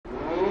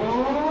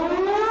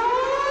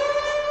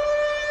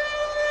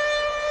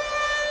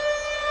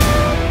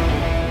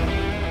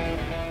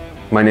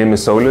My name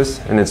is Solis,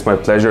 and it's my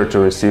pleasure to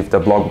receive the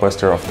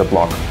Blockbuster of the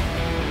Blok.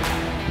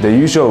 The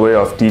usual way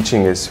of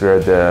teaching is where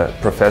the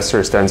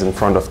professor stands in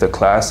front of the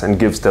class and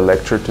gives the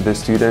lecture to the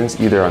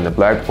students, either on the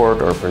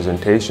blackboard or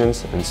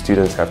presentations, and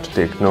students have to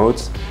take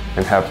notes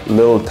and have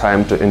little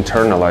time to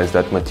internalize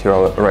that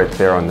material right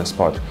there on the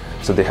spot.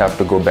 So they have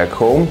to go back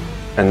home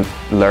and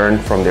learn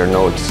from their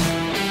notes.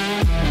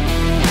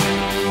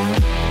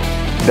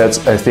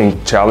 That's, I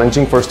think,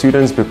 challenging for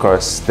students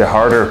because the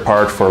harder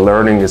part for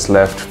learning is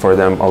left for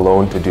them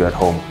alone to do at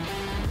home.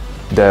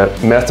 The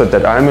method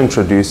that I'm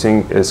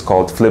introducing is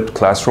called flipped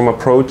classroom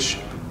approach,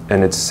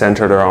 and it's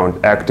centered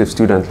around active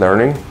student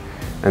learning.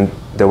 And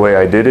the way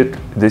I did it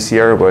this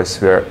year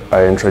was where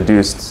I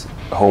introduced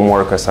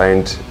homework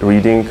assigned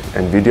reading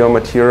and video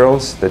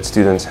materials that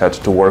students had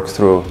to work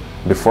through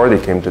before they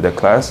came to the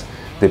class.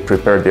 They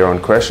prepared their own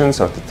questions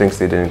of the things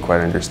they didn't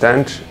quite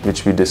understand,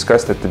 which we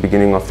discussed at the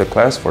beginning of the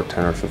class for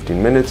 10 or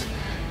 15 minutes.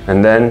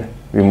 And then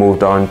we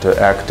moved on to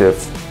active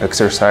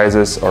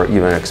exercises or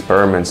even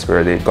experiments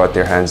where they got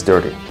their hands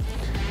dirty.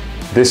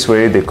 This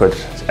way they could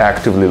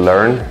actively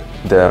learn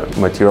the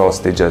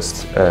materials they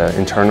just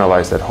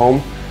internalized at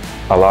home,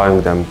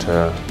 allowing them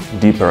to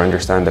deeper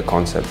understand the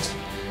concepts.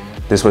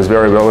 This was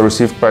very well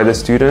received by the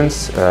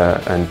students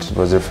and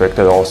was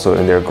reflected also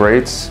in their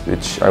grades,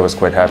 which I was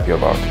quite happy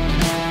about.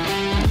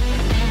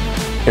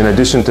 In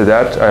addition to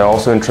that, I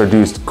also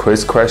introduced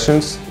quiz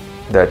questions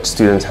that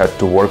students had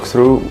to work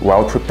through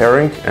while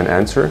preparing and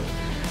answer.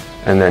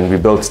 And then we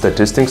built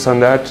statistics on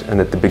that. And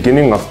at the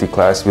beginning of the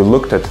class, we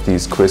looked at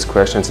these quiz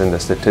questions and the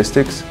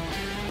statistics.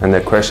 And the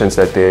questions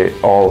that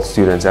all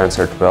students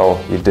answered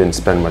well, we didn't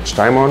spend much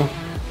time on.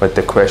 But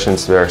the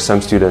questions where some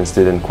students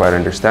didn't quite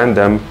understand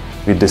them,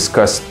 we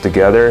discussed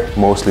together,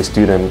 mostly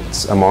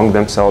students among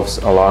themselves,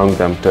 allowing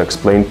them to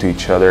explain to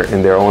each other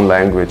in their own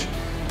language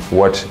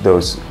what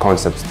those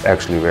concepts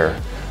actually were.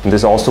 And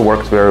this also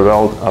worked very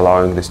well,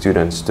 allowing the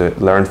students to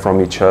learn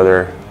from each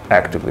other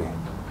actively.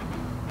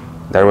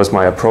 That was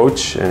my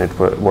approach, and it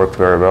worked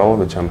very well,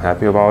 which I'm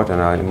happy about,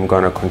 and I'm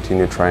going to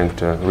continue trying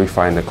to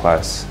refine the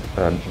class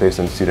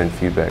based on student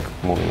feedback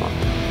moving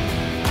on.